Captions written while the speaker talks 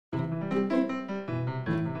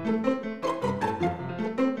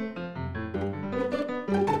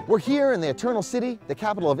We're here in the Eternal City, the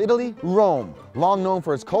capital of Italy, Rome. Long known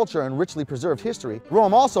for its culture and richly preserved history,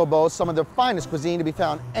 Rome also boasts some of the finest cuisine to be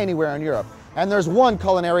found anywhere in Europe. And there's one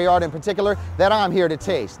culinary art in particular that I'm here to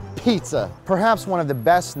taste: pizza. Perhaps one of the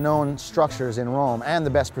best known structures in Rome and the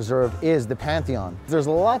best preserved is the Pantheon. There's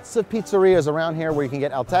lots of pizzerias around here where you can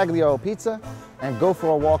get Al Taglio pizza and go for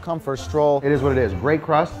a walk, come for a stroll. It is what it is. Great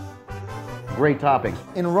crust, great toppings.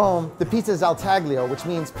 In Rome, the pizza is Al Taglio, which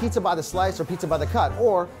means pizza by the slice or pizza by the cut,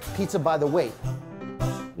 or pizza by the weight.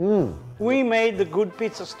 We made the good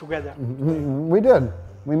pizzas together. We did.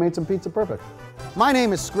 We made some pizza perfect. My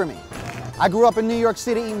name is Scrimmy. I grew up in New York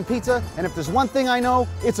City eating pizza, and if there's one thing I know,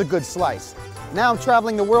 it's a good slice. Now I'm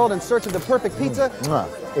traveling the world in search of the perfect pizza.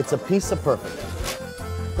 It's a pizza perfect.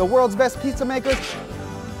 The world's best pizza makers.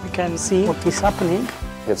 You can see what is happening.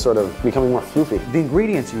 It's sort of becoming more floofy. The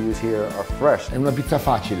ingredients you use here are fresh. È una pizza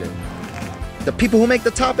facile. The people who make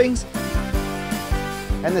the toppings.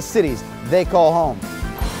 And the cities they call home.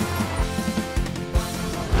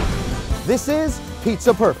 This is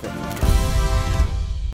Pizza Perfect.